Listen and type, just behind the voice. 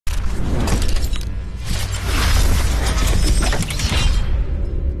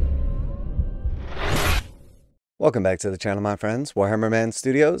Welcome back to the channel, my friends. Warhammer Man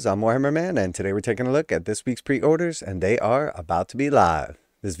Studios. I'm Warhammer Man, and today we're taking a look at this week's pre-orders, and they are about to be live.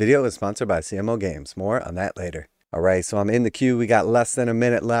 This video is sponsored by CMO Games. More on that later. Alright, so I'm in the queue. We got less than a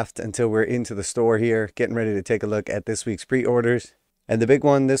minute left until we're into the store here, getting ready to take a look at this week's pre-orders. And the big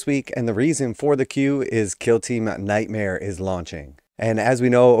one this week, and the reason for the queue, is Kill Team Nightmare is launching. And as we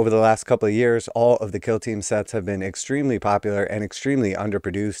know, over the last couple of years, all of the Kill Team sets have been extremely popular and extremely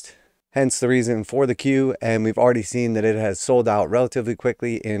underproduced. Hence the reason for the queue, and we've already seen that it has sold out relatively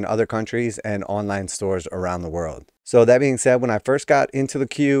quickly in other countries and online stores around the world. So that being said, when I first got into the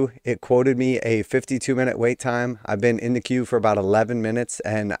queue, it quoted me a 52-minute wait time. I've been in the queue for about 11 minutes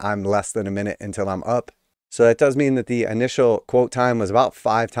and I'm less than a minute until I'm up. So that does mean that the initial quote time was about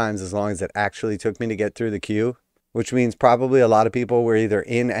 5 times as long as it actually took me to get through the queue, which means probably a lot of people were either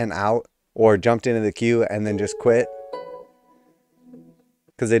in and out or jumped into the queue and then just quit,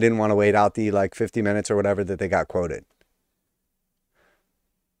 because they didn't want to wait out the 50 minutes or whatever that they got quoted.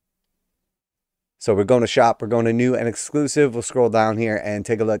 So we're going to shop, we're going to new and exclusive. We'll scroll down here and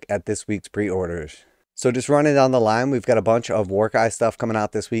take a look at this week's pre-orders. So just running down the line, we've got a bunch of Warcry stuff coming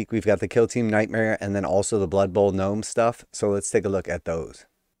out this week. We've got the Kill Team Nightmare and then also the Bloodbowl Gnome stuff. So let's take a look at those.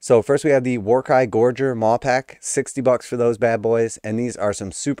 So first we have the Warcry Gorger Mawpack, 60 bucks for those bad boys. And these are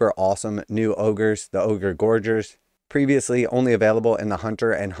some super awesome new ogres, the Ogre Gorgers. Previously only available in the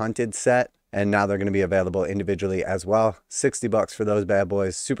Hunter and Hunted set, and now they're going to be available individually as well. 60 bucks for those bad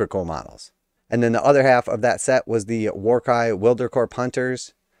boys, super cool models. And then the other half of that set was the Warcry Wildercorps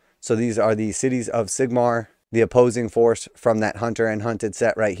Hunters. So these are the cities of Sigmar, the opposing force from that Hunter and Hunted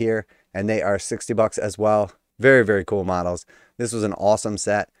set right here, and they are 60 bucks as well. Very, very cool models. This was an awesome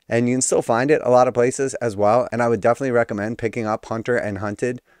set, and you can still find it a lot of places as well, and I would definitely recommend picking up Hunter and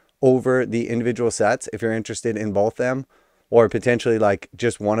Hunted over the individual sets if you're interested in both them, or potentially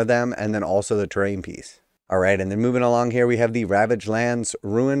just one of them and then also the terrain piece. All right, and then moving along here, we have the Ravaged Lands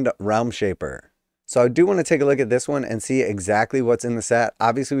Ruined Realmshaper. So I do want to take a look at this one and see exactly what's in the set.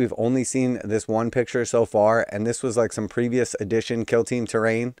 Obviously, we've only seen this one picture so far, and this was some previous edition Kill Team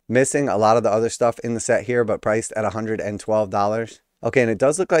terrain, missing a lot of the other stuff in the set here, but priced at $112. Okay, and it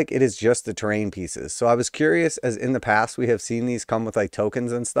does look like it is just the terrain pieces. So I was curious, as in the past we have seen these come with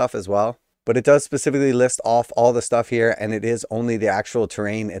tokens and stuff as well. But it does specifically list off all the stuff here, and it is only the actual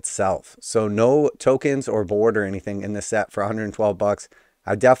terrain itself. So no tokens or board or anything in this set for 112 bucks.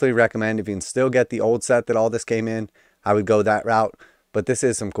 I definitely recommend, if you can still get the old set that all this came in, I would go that route. But this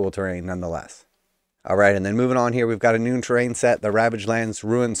is some cool terrain nonetheless. All right, and then moving on here, we've got a new terrain set, the Ravaged Lands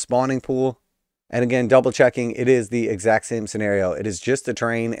Ruined Spawning Pool. And again, double checking, it is the exact same scenario. It is just the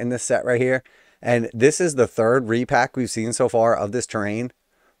terrain in this set right here. And this is the third repack we've seen so far of this terrain.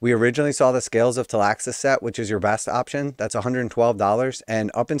 We originally saw the Scales of Talaxis set, which is your best option. That's $112.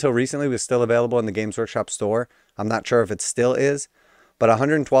 And up until recently was still available in the Games Workshop store. I'm not sure if it still is, but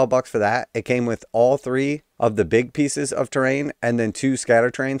 112 bucks for that. It came with all 3 of the big pieces of terrain and then 2 scatter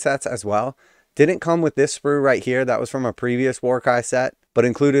terrain sets as well. Didn't come with this sprue right here. That was from a previous Warcry set, but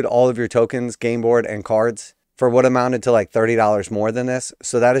included all of your tokens, game board, and cards for what amounted to $30 more than this.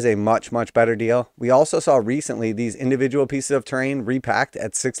 So that is a much, much better deal. We also saw recently these individual pieces of terrain repacked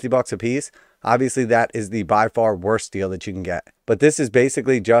at 60 bucks a piece. Obviously, that is the by far worst deal that you can get. But this is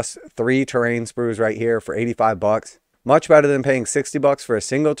basically just 3 terrain sprues right here for 85 bucks. Much better than paying 60 bucks for a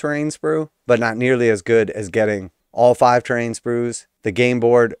single terrain sprue, but not nearly as good as getting all 5 terrain sprues, the game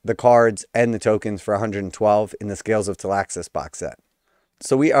board, the cards, and the tokens for 112 in the Scales of Talaxis box set.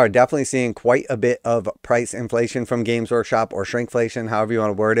 So we are definitely seeing quite a bit of price inflation from Games Workshop, or shrinkflation, however you want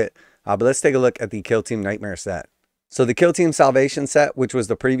to word it. But let's take a look at the Kill Team Nightmare set. So the Kill Team Salvation set, which was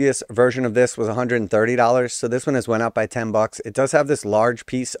the previous version of this, was $130. So this one has went up by 10 bucks. It does have this large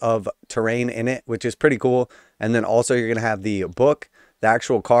piece of terrain in it, which is pretty cool. And then also you're going to have the book, the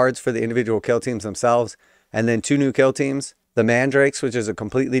actual cards for the individual kill teams themselves, and then 2 new kill teams. The Mandrakes, which is a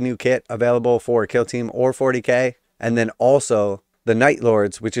completely new kit available for Kill Team or 40k. And then also the Night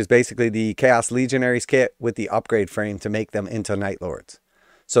Lords, which is basically the Chaos Legionaries kit with the upgrade frame to make them into Night Lords.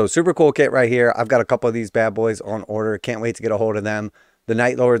 So super cool kit right here. I've got a couple of these bad boys on order. Can't wait to get a hold of them. The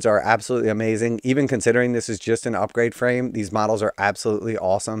Night Lords are absolutely amazing. Even considering this is just an upgrade frame, these models are absolutely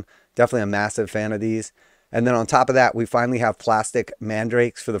awesome. Definitely a massive fan of these. And then on top of that, we finally have plastic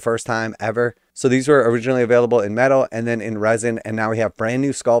Mandrakes for the first time ever. So these were originally available in metal and then in resin, and now we have brand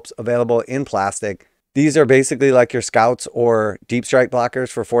new sculpts available in plastic. These are basically like your scouts or deep strike blockers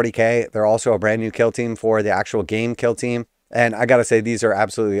for 40k. They're also a brand new kill team for the actual game kill team. And I gotta say, these are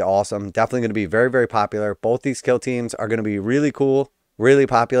absolutely awesome. Definitely gonna be very, very popular. Both these kill teams are gonna be really cool, really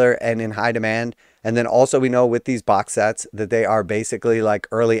popular, and in high demand. And then also we know with these box sets that they are basically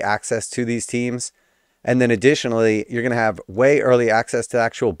early access to these teams. And then additionally, you're going to have way early access to the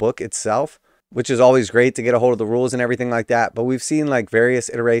actual book itself, which is always great to get a hold of the rules and everything like that. But we've seen like various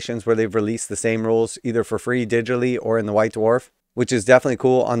iterations where they've released the same rules either for free digitally or in the White Dwarf, which is definitely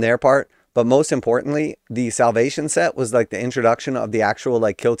cool on their part. But most importantly, the Salvation set was like the introduction of the actual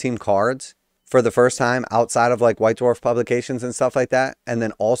like kill team cards for the first time outside of like White Dwarf publications and stuff like that. And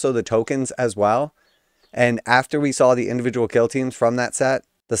then also the tokens as well. And after we saw the individual kill teams from that set,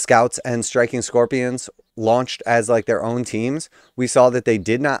 the Scouts and Striking Scorpions launched as like their own teams, we saw that they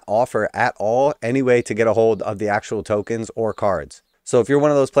did not offer at all any way to get a hold of the actual tokens or cards. So if you're one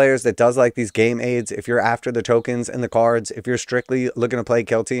of those players that does like these game aids, if you're after the tokens and the cards, if you're strictly looking to play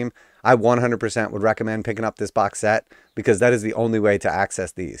kill team, I 100% would recommend picking up this box set because that is the only way to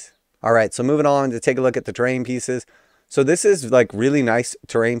access these. All right, so moving on to take a look at the terrain pieces. So this is like really nice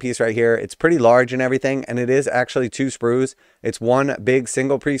terrain piece right here. It's pretty large and everything, and it is actually 2 sprues. It's one big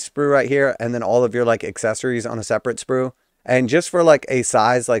single piece sprue right here, and then all of your like accessories on a separate sprue. And just for like a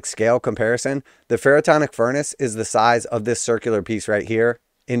size like scale comparison, the Ferrotonic Furnace is the size of this circular piece right here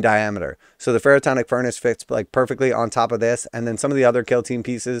in diameter. So the Ferrotonic Furnace fits like perfectly on top of this, and then some of the other kill team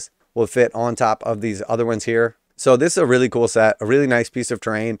pieces will fit on top of these other ones here. So this is a really cool set, a really nice piece of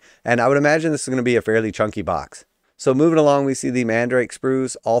terrain, and I would imagine this is going to be a fairly chunky box. So moving along, we see the Mandrake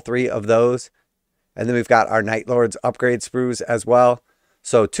sprues, all 3 of those. And then we've got our Night Lords upgrade sprues as well.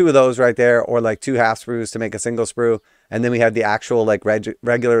 So 2 of those right there, or like 2 half sprues to make a single sprue. And then we have the actual like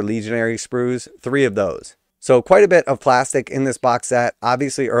regular Legionary sprues, 3 of those. So quite a bit of plastic in this box set.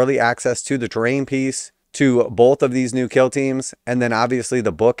 Obviously early access to the terrain piece, to both of these new kill teams, and then obviously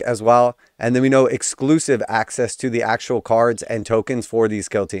the book as well. And then we know exclusive access to the actual cards and tokens for these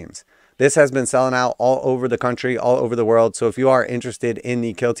kill teams. This has been selling out all over the country, all over the world. So if you are interested in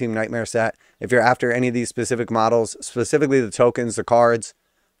the Kill Team Nightmare set, if you're after any of these specific models, specifically the tokens, the cards,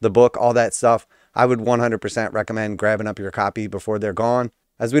 the book, all that stuff, I would 100% recommend grabbing up your copy before they're gone.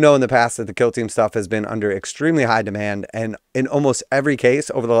 As we know in the past that the Kill Team stuff has been under extremely high demand and in almost every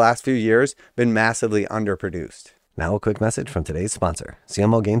case over the last few years been massively underproduced. Now a quick message from today's sponsor.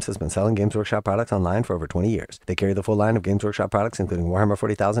 CMO Games has been selling Games Workshop products online for over 20 years. They carry the full line of Games Workshop products including Warhammer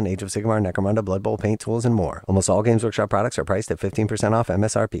 40,000, Age of Sigmar, Necromunda, Bloodbowl, paint tools, and more. Almost all Games Workshop products are priced at 15% off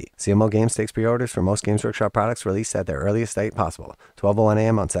MSRP. CMO Games takes pre-orders for most Games Workshop products released at their earliest date possible. 12:01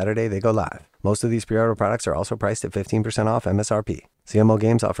 a.m. on Saturday, they go live. Most of these pre-order products are also priced at 15% off MSRP. CMO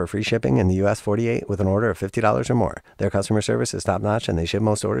Games offer free shipping in the US 48 with an order of $50 or more. Their customer service is top-notch and they ship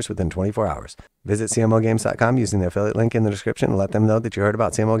most orders within 24 hours. Visit CMOGames.com using the affiliate link in the description and let them know that you heard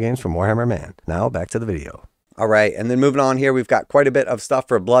about CMO Games from Warhammer Man. Now back to the video. All right, and then moving on here, we've got quite a bit of stuff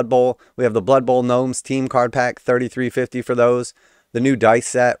for Bloodbowl. We have the Bloodbowl Gnomes Team Card Pack, $33.50 for those. The new dice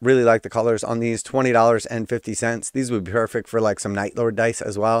set, really like the colors on these, $20.50. These would be perfect for like some Night Lord dice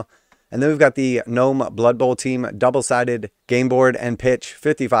as well. And then we've got the Gnome Bloodbowl Team double-sided game board and pitch,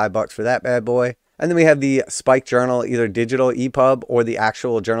 $55 for that bad boy. And then we have the Spike Journal, either digital EPUB or the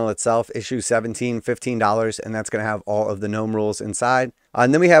actual journal itself, issue 17, $15, and that's going to have all of the Gnome rules inside.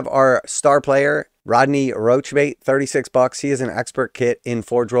 And then we have our star player, Rodney Roachbait, $36. He is an expert kit in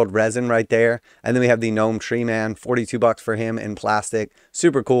forgeworld resin right there. And then we have the Gnome Treeman, $42 for him in plastic.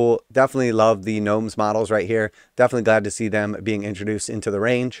 Super cool. Definitely love the Gnomes models right here. Definitely glad to see them being introduced into the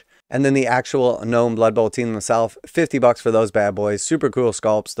range. And then the actual Gnome Bloodbowl team themselves, $50 for those bad boys. Super cool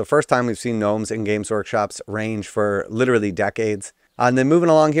sculpts. The first time we've seen gnomes in Games Workshop's range for literally decades. And then moving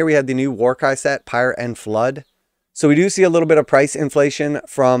along here, we have the new Warcry set, Pyre and Flood. So we do see a little bit of price inflation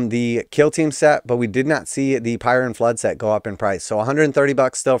from the Kill Team set, but we did not see the Pyre and Flood set go up in price. So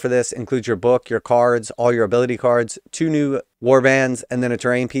 $130 still for this, includes your book, your cards, all your ability cards, 2 new warbands, and then a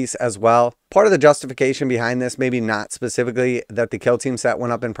terrain piece as well. Part of the justification behind this, maybe not specifically that the Kill Team set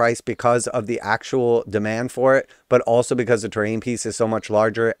went up in price because of the actual demand for it, but also because the terrain piece is so much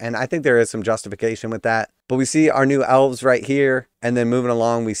larger. And I think there is some justification with that. But we see our new elves right here. And then moving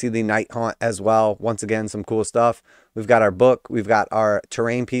along, we see the Night Haunt as well. Once again, some cool stuff. We've got our book. We've got our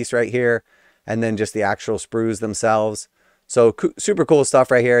terrain piece right here. And then just the actual sprues themselves. So super cool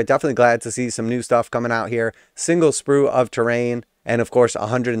stuff right here. Definitely glad to see some new stuff coming out here. Single sprue of terrain. And of course,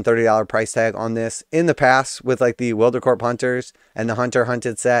 $130 price tag on this. In the past, with like the Wildercorps Hunters and the Hunter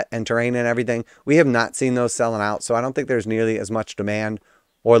Hunted set and terrain and everything, we have not seen those selling out. So I don't think there's nearly as much demand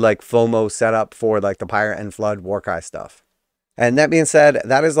or like FOMO setup for like the Pyre and Flood Warcry stuff. And that being said,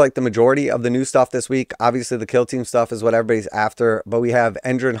 that is like the majority of the new stuff this week. Obviously, the Kill Team stuff is what everybody's after. But we have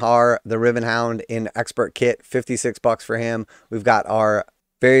Endrin Har, the Riven Hound in Expert Kit, $56 for him. We've got our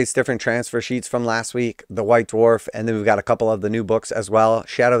various different transfer sheets from last week, the White Dwarf, and then we've got a couple of the new books as well.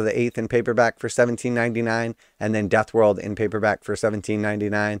 Shadow of the Eighth in paperback for $17.99, and then Deathworld in paperback for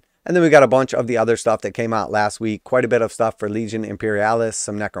 $17.99. And then we got a bunch of the other stuff that came out last week. Quite a bit of stuff for Legion Imperialis,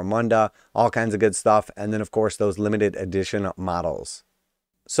 some necromunda, all kinds of good stuff. And then, of course, those limited edition models.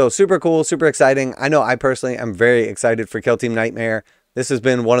 So super cool, super exciting. I know I personally am very excited for Kill Team Nightmare. This has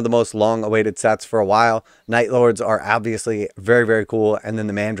been one of the most long-awaited sets for a while. Night Lords are obviously very, very cool. And then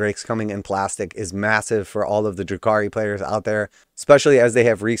the Mandrakes coming in plastic is massive for all of the Drukhari players out there, especially as they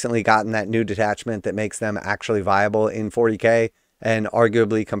have recently gotten that new detachment that makes them actually viable in 40k and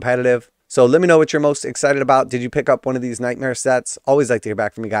arguably competitive. So let me know what you're most excited about. Did you pick up one of these Nightmare sets? Always like to hear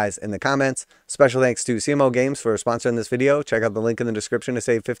back from you guys in the comments. Special thanks to CMO Games for sponsoring this video. Check out the link in the description to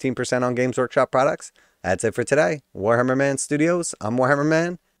save 15% on Games Workshop products. That's it for today. Warhammer Man Studios, I'm Warhammer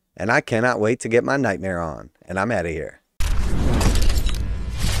Man, and I cannot wait to get my Nightmare on. And I'm out of here.